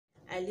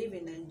live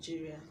in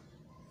Nigeria.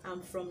 I'm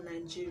from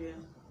Nigeria,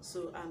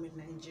 so I'm in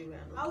Nigeria.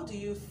 How do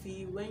you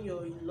feel when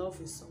you're in love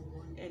with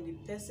someone and the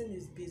person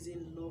is busy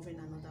loving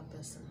another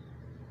person?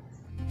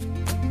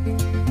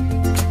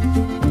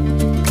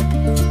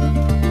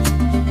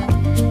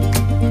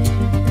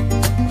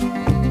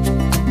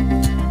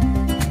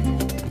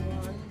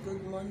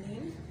 Good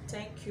morning.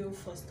 Thank you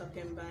for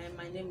stopping by.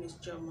 My name is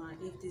Choma.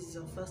 If this is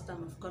your first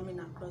time of coming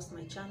across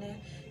my channel,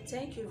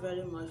 thank you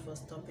very much for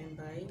stopping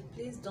by.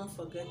 Please don't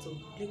forget to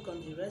click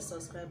on the red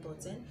subscribe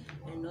button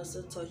and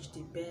also touch the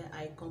bell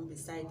icon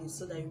beside it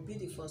so that you'll be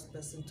the first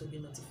person to be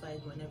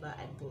notified whenever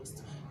I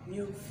post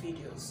new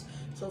videos.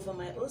 So for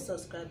my old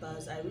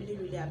subscribers, I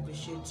really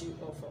appreciate you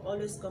all for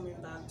always coming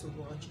back to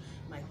watch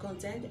my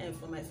content, and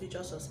for my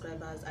future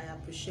subscribers, I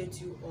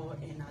appreciate you all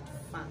in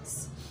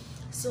advance.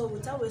 So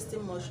without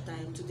wasting much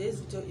time, today's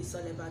video is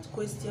all about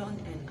question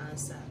and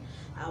answer.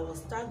 I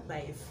was tagged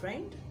by a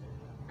friend.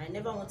 I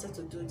never wanted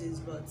to do this,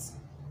 but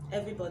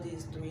everybody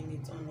is doing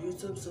it on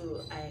YouTube,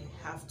 so I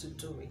have to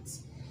do it.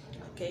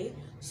 Okay,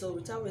 so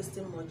without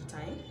wasting much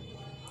time,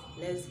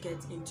 let's get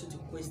into the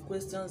questions.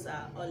 Questions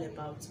are all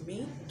about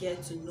me.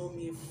 Get to know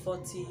me,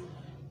 40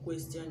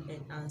 question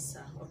and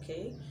answer.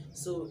 Okay,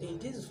 so in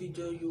this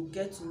video you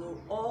get to know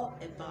all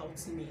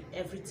about me,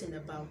 everything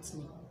about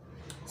me.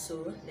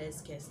 So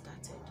let's get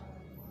started.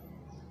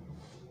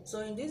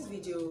 So in this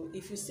video,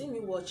 if you see me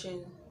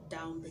watching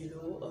down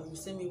below or you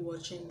see me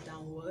watching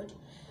downward,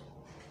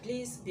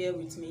 please bear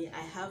with me.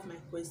 I have my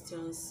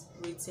questions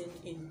written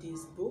in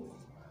this book.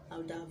 I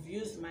would have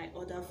used my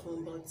other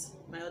phone, but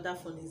my other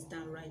phone is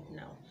down right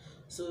now,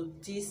 so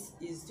this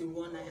is the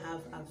one I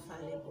have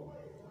available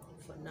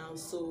for now.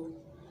 So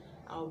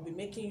I'll be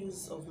making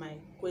use of my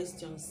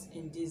questions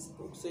in this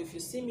book. So if you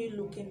see me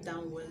looking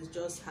downwards,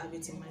 just have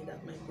it in mind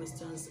that my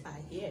questions are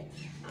here.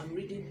 I'm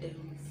reading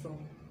them from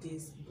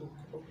this book.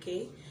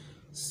 Okay,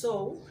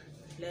 so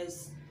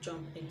let's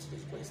jump into the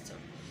question.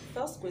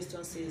 First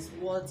question says,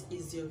 what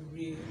is your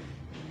real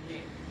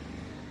name?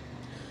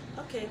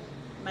 Okay,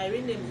 my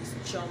real name is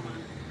Choma.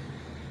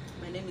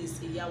 My name is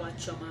Iyawa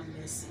Choma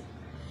Mercy.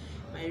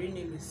 My real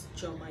name is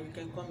Choma. You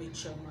can call me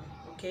Choma.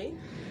 Okay,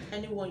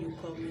 anyone you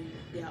call me,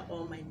 they are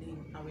all my name.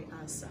 I will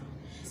answer.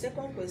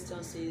 Second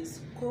question says,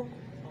 Coke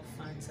or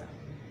Fanta?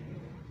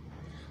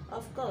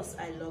 Of course,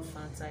 I love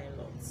Fanta a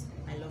lot.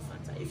 I love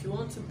Fanta. If you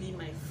want to be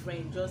my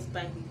friend, just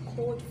buy me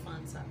cold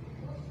Fanta,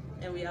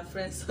 and we are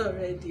friends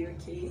already.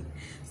 Okay,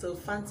 so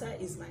Fanta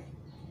is my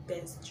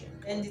best drink.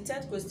 And the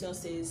third question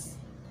says,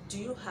 do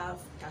you have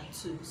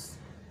tattoos?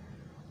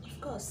 Of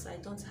course, I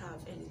don't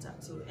have any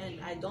tattoo, and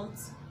I don't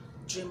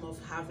dream of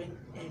having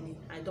any.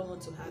 I don't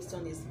want to have.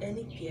 One is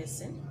any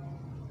piercing?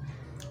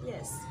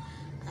 Yes,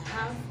 I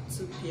have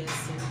 2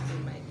 piercings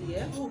in my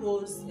ear, 2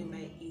 holes in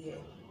my ear.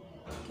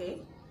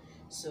 Okay,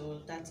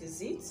 so that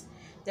is it.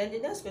 Then the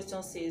next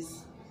question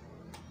says,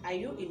 are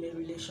you in a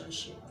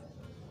relationship?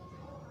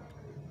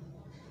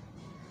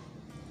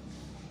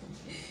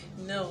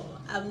 No,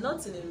 I'm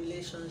not in a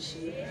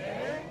relationship.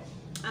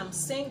 I'm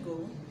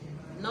single,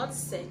 not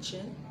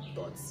searching,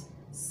 but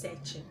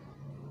searching.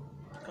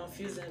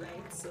 Confusing,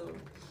 right? So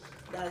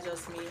that's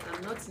just me.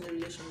 I'm not in a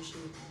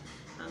relationship.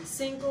 I'm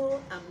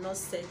single, I'm not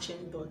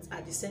searching, but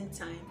at the same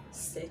time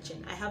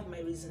searching. I have my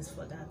reasons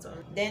for that.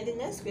 Then the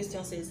next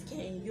question says,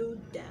 can you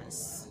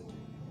dance?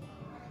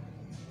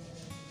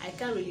 I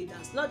can't really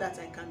dance. Not that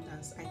I can't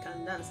dance. I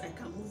can dance. I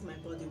can move my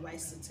body while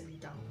sitting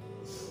down.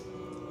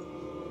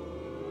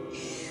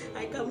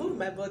 I can move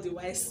my body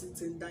while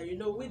sitting down. You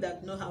know, we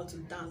that know how to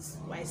dance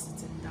while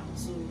sitting down,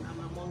 so I'm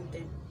among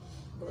them.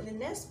 But the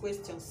next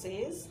question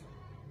says,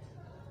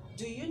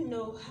 do you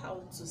know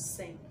how to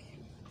sing?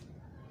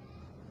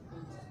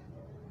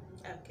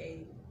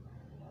 Okay,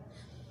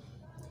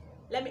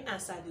 let me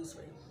answer this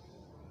way.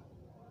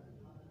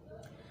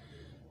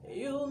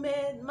 You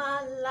made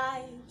my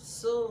life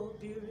so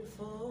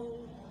beautiful,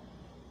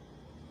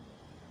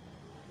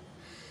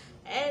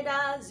 and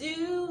as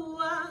you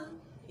are,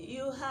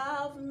 you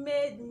have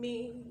made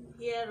me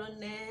here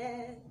on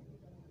earth.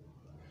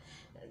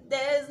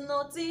 There's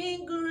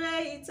nothing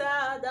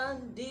greater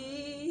than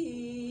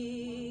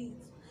this.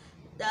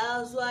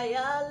 That's why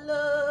I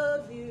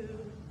love you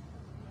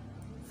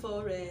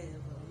forevermore.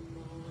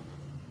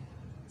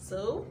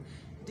 So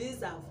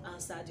these have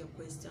answered your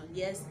question.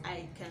 Yes,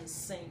 I can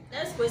sing.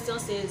 Next question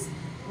says,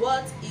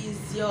 what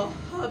is your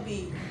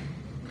hobby?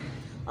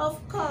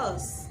 Of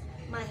course,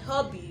 my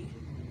hobby,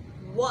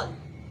 one,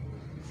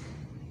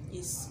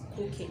 is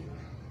cooking.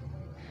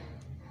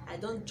 I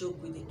don't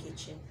joke with the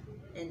kitchen,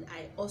 and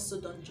I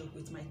also don't joke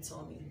with my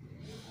tummy.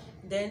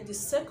 Then the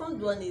second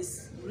one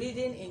is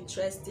reading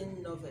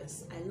interesting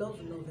novels. I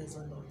love novels a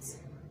lot.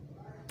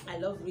 I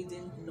love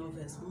reading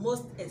novels,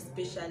 most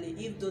especially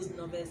if those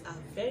novels are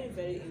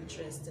very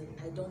interesting.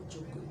 I don't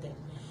joke with them.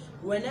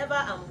 Whenever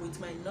I'm with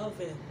my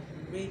novel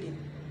reading,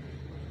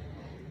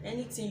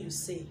 anything you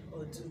say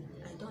or do,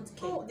 I don't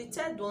care. Oh, the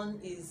third one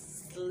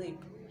is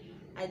sleep.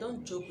 I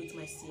don't joke with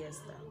my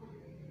siesta.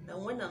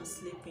 And when I'm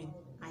sleeping,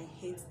 I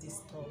hate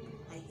disturb.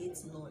 I hate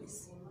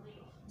noise.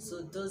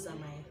 So those are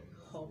my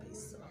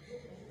hobbies.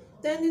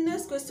 Then the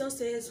next question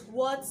says,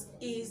 what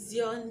is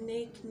your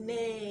nickname?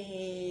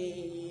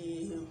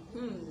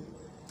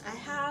 I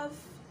have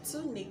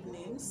two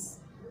nicknames.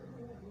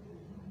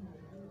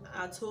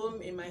 At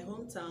home, in my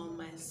hometown,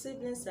 my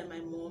siblings and my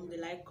mom, they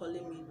like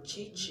calling me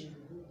Chichi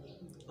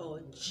or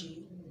Chi.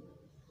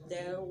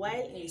 Then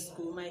while in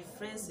school, my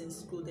friends in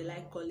school, they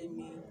like calling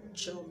me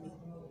Chomi.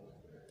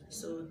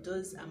 So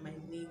those are my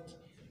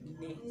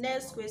nicknames.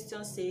 Next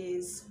question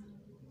says,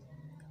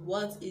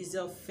 what is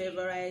your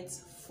favorite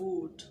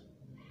food?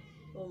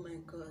 Oh my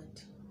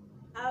god,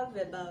 I have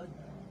about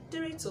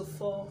 3 to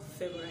 4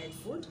 favorite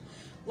food.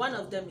 One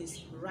of them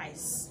is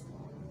rice.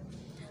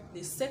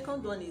 The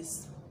second one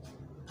is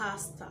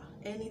pasta,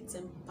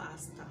 anything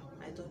pasta,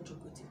 I don't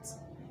joke with it.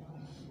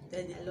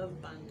 Then I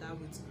love banga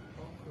with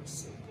okra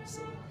soup.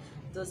 So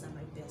those are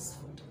my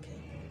best food. Okay,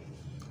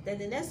 then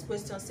the next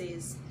question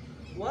says,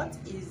 what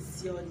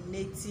is your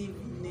native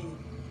name?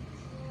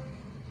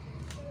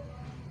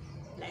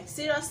 Like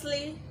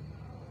seriously,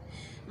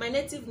 my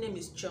native name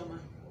is Choma.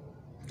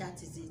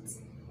 That is it.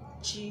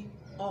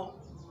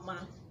 Chi-o-ma.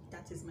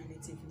 That is my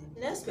native name.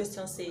 The next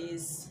question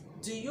says,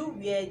 do you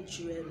wear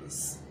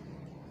jewelries?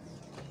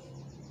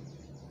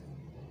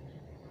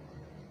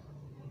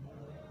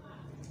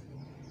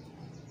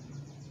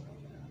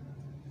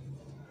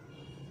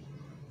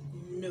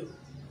 No,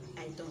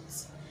 I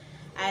don't.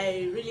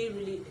 I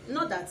really,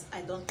 not that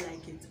I don't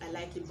like it, I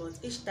like it, but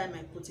each time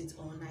I put it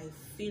on, I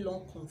feel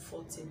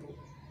uncomfortable.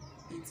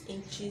 It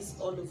inches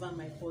all over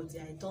my body.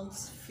 I don't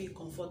feel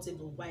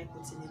comfortable while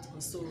putting it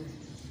on, so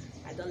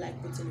I don't like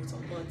putting it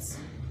on. But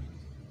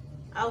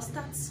I'll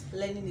start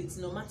learning it.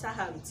 No matter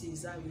how it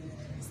is, I will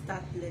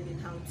start learning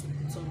how to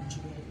put on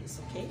jewelries,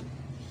 okay,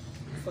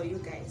 for you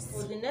guys.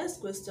 So the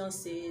next question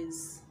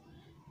says,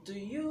 do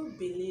you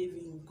believe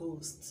in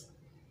ghosts?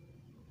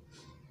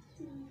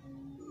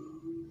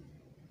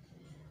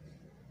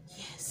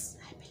 Yes,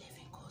 I believe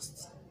in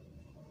ghosts.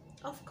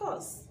 Of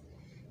course,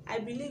 I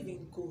believe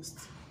in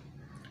ghosts.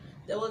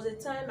 There was a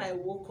time I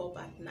woke up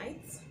at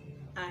night.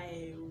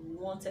 I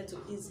wanted to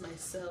ease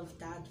myself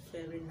that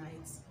very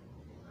night.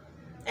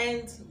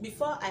 And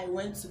before I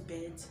went to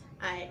bed,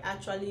 I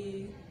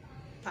actually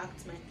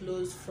packed my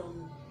clothes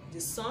from the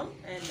sun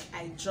and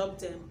I dropped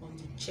them on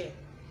the chair.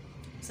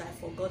 So I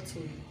forgot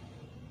to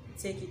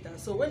take it out.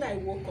 So when I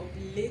woke up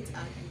late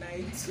at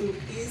night to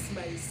ease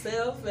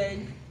myself,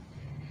 and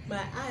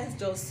my eyes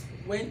just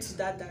went to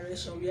that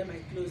direction where my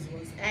clothes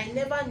was. I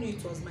never knew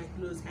it was my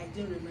clothes. I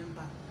didn't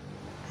remember.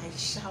 I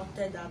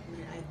shouted at me.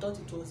 I thought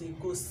it was a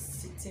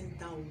ghost sitting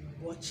down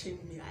watching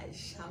me. I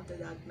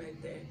shouted at my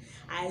then.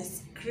 I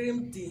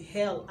screamed the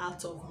hell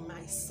out of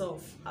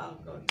myself. Oh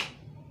God.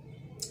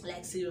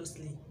 Like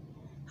seriously.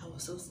 I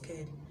was so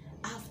scared.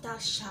 After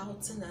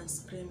shouting and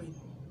screaming,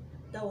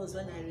 that was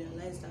when I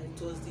realized that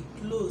it was the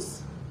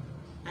clothes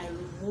I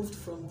removed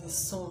from the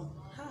sun.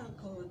 Oh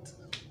God.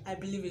 I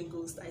believe in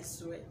ghosts. I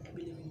swear. I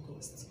believe in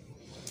ghosts.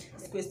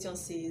 This question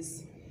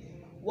says,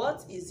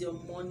 what is your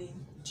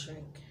morning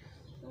drink?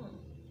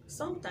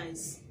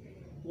 Sometimes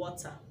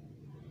water.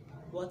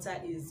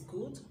 Water is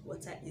good.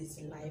 Water is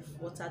life.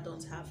 Water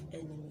don't have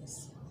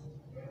enemies.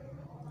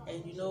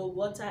 And you know,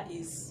 water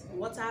helps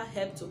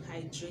to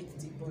hydrate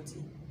the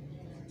body.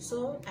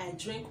 So I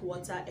drink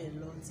water a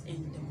lot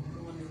in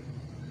the morning.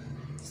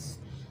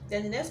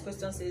 Then the next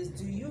question says,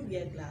 do you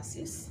wear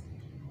glasses?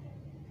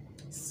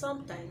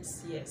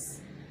 Sometimes yes,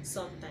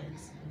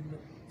 sometimes no.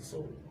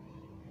 So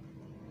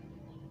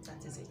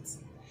that is it.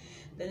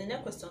 Then the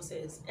next question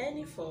says,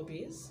 any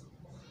phobias?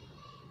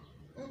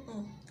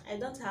 I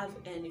don't have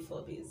any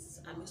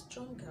phobias. I'm a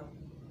strong girl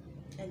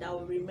and I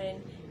will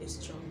remain a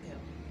strong girl.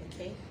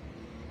 Okay.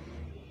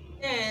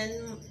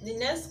 And the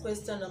next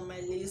question on my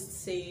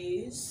list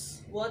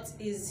says, what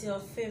is your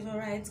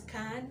favorite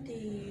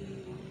candy?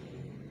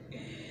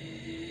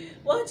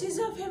 What is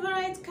your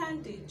favorite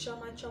candy?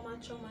 Choma,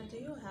 do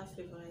you have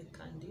favorite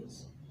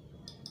candies?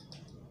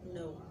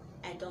 No,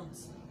 I don't.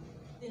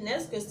 The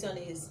next question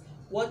is,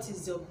 what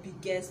is your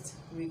biggest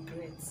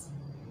regret?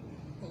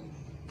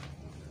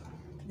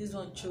 This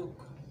one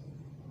choke.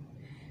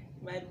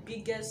 My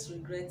biggest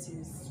regret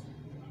is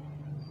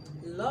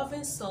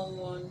loving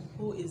someone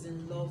who is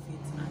in love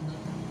with another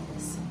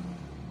person.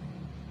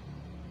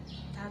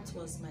 That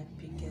was my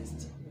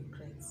biggest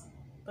regret.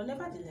 But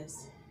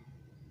nevertheless,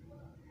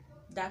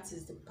 that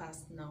is the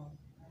past now.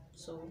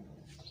 So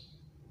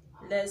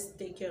let's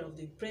take care of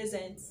the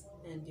present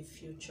and the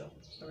future.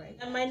 All right.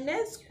 And my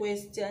next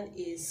question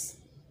is,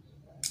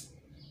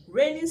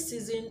 rainy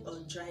season or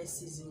dry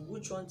season?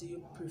 Which one do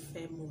you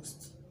prefer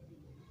most?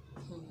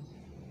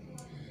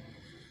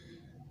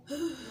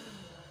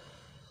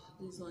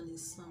 This one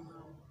is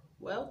somehow.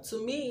 Well,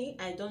 to me,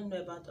 I don't know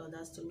about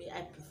others. To me,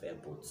 I prefer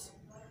both.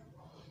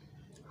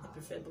 I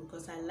prefer both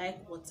because I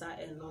like water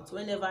a lot.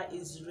 Whenever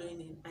it's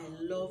raining, I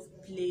love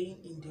playing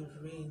in the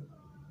rain,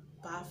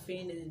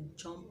 bathing and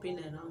jumping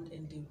around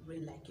in the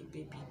rain like a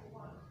baby.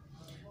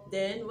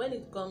 Then when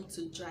it comes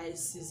to dry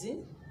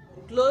season,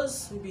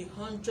 clothes will be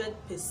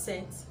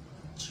 100%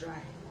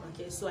 dry.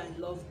 Okay, so I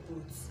love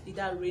both,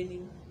 either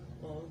raining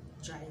or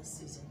dry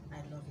season. I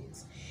love it.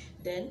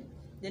 Then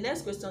the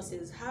next question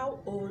says, how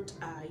old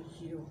are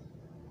you?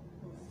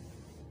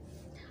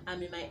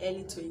 I'm in my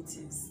early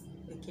 20s.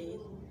 Okay,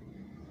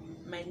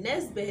 my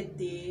next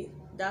birthday,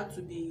 that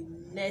will be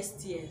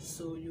next year,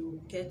 so you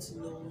get to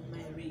know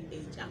my real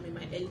age. I'm in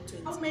my early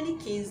 20s. How many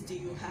kids do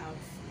you have?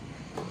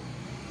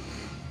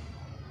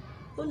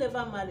 Who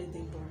never married a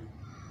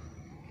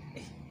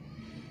boy?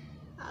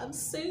 I'm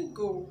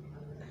single.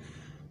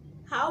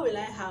 How will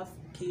I have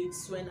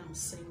kids when I'm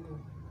single?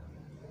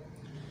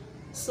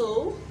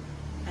 So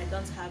I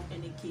don't have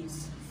any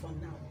kids for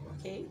now.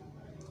 Okay,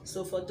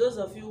 so for those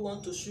of you who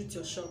want to shoot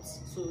your shots,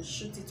 so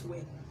shoot it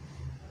well.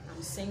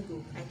 I'm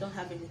single. I don't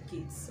have any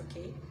kids.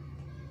 Okay.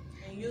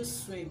 Can you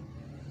swim?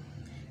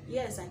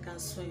 Yes, I can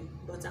swim,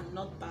 but I'm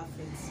not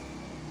perfect,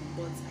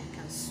 but I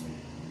can swim.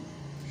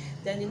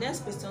 Then the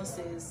next question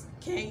says,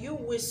 can you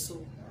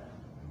whistle?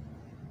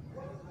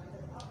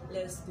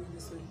 Let's do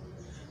this way.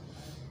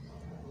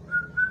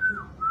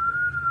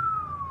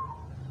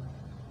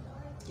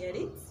 Get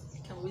it?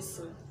 I can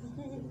whistle.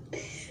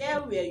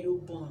 Where were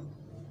you born?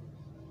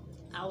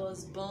 I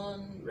was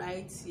born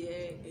right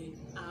here in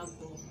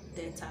Agbo,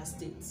 Delta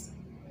State.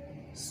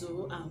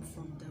 So I'm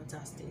from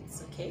Delta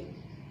State, okay?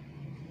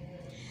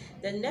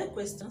 The next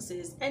question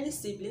says, any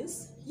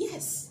siblings?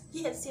 Yes.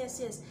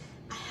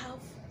 I have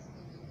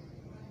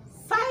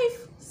 5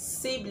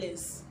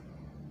 siblings,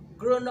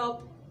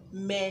 grown-up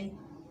men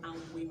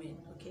and women,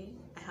 okay?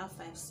 I have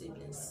 5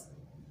 siblings.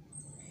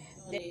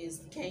 There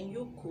is, can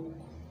you cook?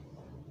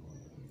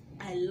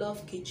 I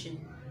love kitchen.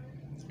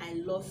 I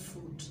love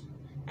food.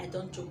 I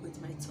don't joke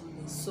with my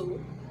tummy, so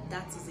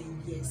that is a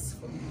yes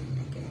for me.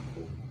 I can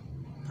cook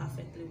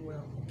perfectly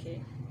well.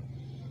 Okay,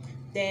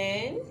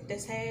 then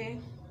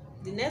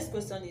the next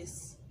question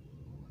is,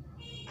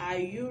 are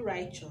you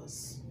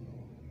righteous?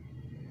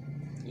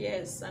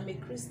 Yes, I'm a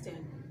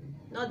Christian.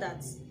 Not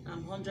that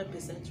I'm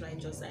 100%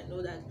 righteous. I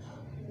know that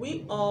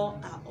we all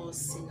are all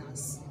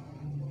sinners,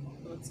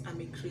 but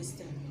I'm a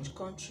Christian. Which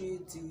country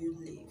do you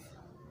live?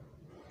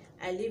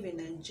 I live in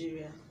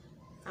Nigeria.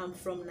 I'm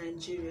from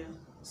Nigeria,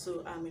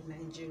 so I'm a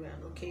Nigerian.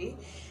 Okay,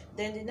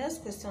 then the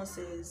next question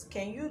says,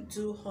 can you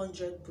do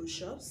 100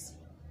 push-ups?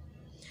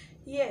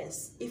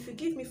 Yes, if you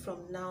give me from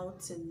now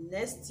till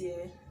next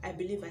year, I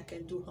believe I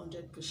can do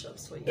 100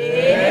 push-ups for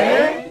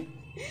you.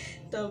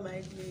 Don't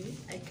mind me,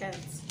 I can't.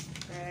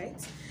 All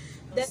right,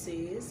 that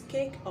says,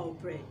 cake or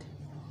bread?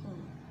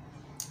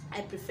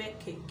 I prefer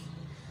cake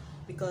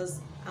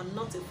because I'm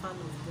not a fan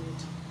of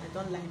bread. I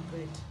don't like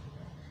bread.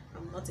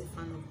 I'm not a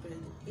fan of bread.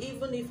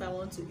 Even if I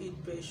want to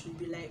eat bread, it should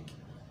be like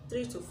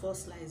 3 to 4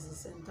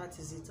 slices, and that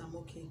is it. I'm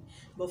okay.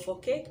 But for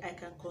cake, I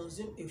can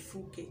consume a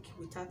full cake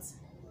without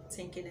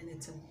thinking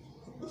anything.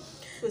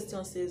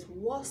 Question says,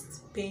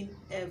 worst pain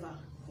ever?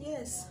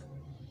 Yes.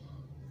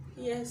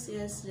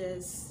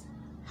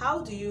 How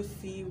do you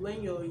feel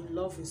when you're in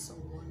love with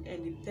someone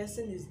and the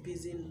person is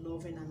busy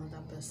loving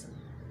another person?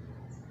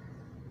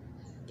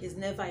 It's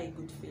never a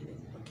good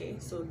feeling. Okay,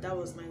 so that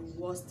was my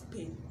worst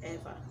pain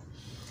ever.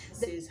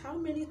 Says, how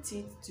many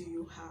teeth do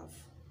you have?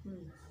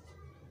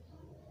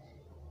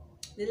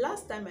 The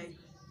last time I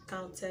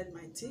counted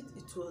my teeth,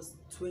 it was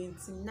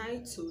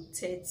 29 to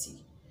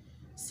 30.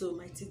 So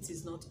my teeth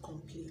is not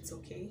complete.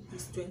 Okay,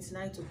 it's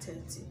 29 to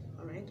 30.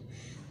 All right,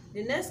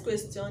 the next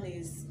question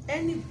is,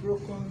 any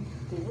broken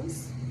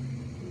bones?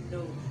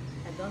 No,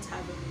 I don't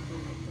have any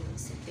broken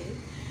bones. Okay,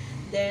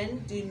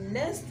 then the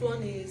next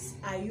one is,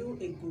 are you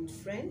a good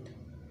friend?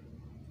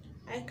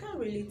 I can't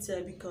really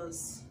tell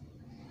because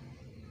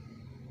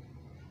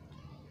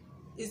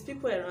it's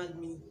people around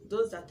me.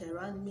 Those that are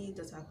around me,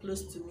 that are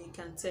close to me,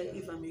 can tell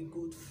if I'm a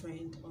good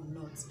friend or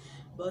not.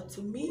 But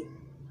to me,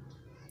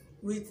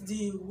 with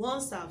the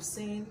ones I've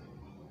seen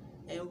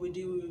and with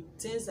the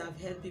things I've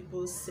heard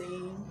people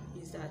saying,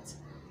 is that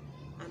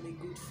I'm a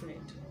good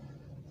friend.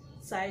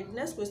 Side,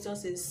 next question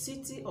says,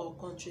 city or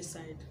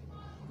countryside?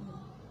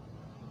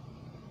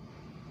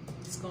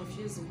 It's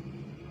confusing.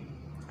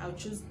 I'll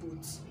choose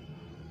both.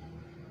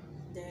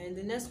 Then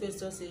the next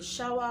question says,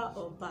 shower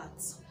or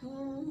bath?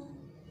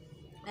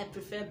 I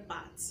prefer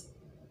bath.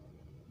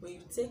 When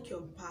you take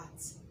your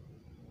bath,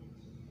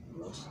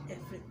 wash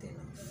everything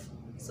off.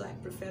 So I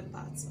prefer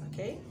bath.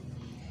 Okay,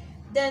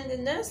 then the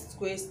next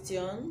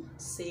question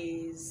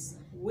says,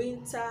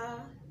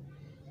 winter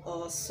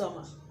or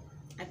summer?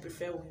 I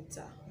prefer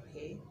winter.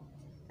 Okay,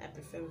 I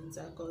prefer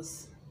winter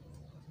because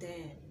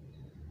then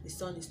the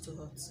sun is too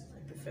hot. I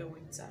prefer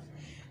winter.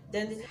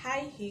 Then the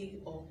high heel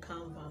or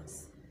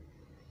canvas?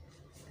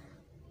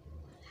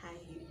 High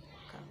heel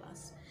or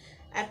canvas?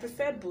 I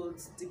prefer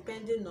both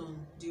depending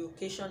on the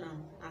occasion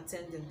I'm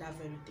attending that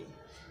very day.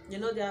 You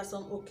know, there are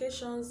some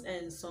occasions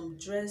and some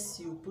dress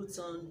you put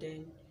on,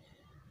 then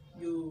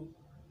you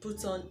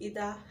put on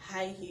either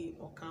high heel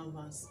or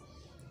canvas.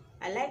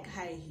 I like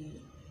high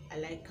heel, I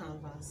like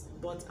canvas,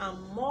 but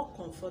I'm more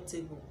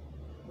comfortable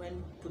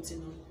when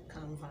putting on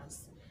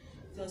canvas.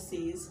 It just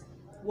says,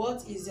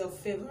 what is your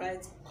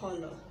favorite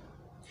color?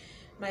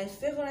 My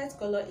favorite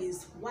color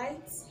is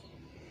white,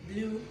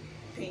 blue,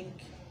 pink,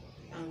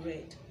 and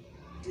red.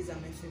 These are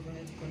my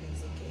favorite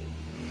colors. Okay,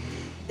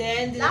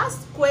 then the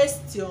last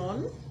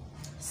question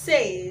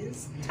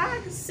says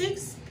tag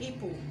 6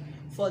 people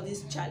for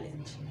this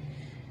challenge.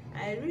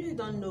 I really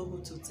don't know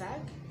who to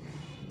tag,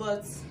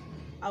 but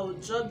I will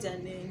drop their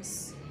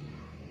names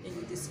in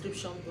the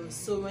description box.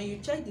 So when you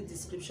check the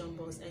description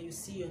box and you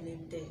see your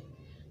name there,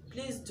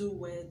 please do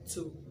well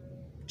to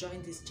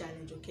join this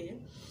challenge, okay?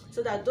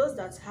 So that those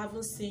that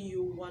haven't seen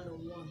you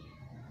one-on-one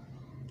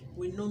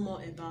will know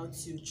more about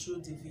you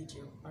through the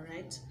video. All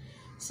right,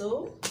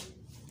 so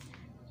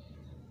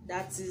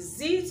that is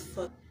it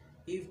for.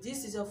 If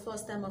this is your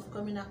first time of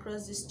coming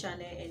across this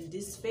channel and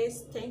this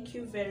face, thank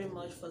you very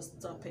much for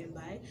stopping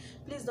by.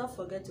 Please don't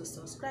forget to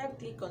subscribe,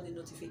 click on the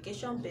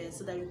notification bell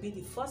so that you'll be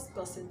the first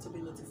person to be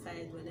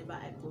notified whenever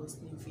I post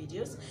new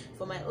videos.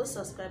 For my old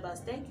subscribers,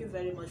 thank you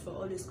very much for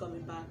always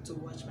coming back to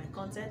watch my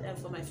content, and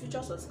for my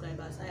future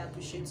subscribers, I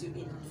appreciate you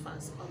in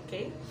advance.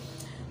 Okay,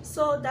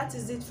 so that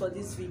is it for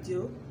this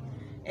video,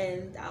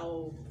 and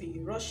I'll be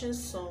rushing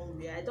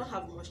somewhere. I don't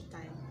have much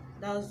time,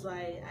 that's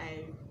why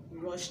I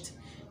rushed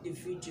the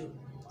video,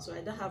 so I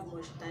don't have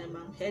much time.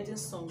 I'm heading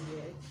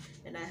somewhere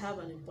and I have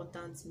an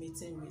important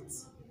meeting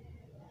with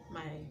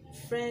my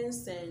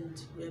friends, and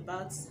we're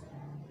about,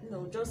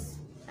 just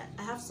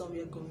I have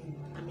somewhere going.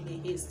 I'm in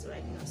a haste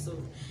right now, so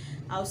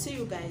I'll see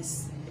you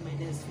guys in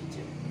my next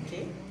video.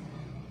 Okay,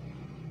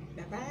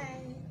 bye bye.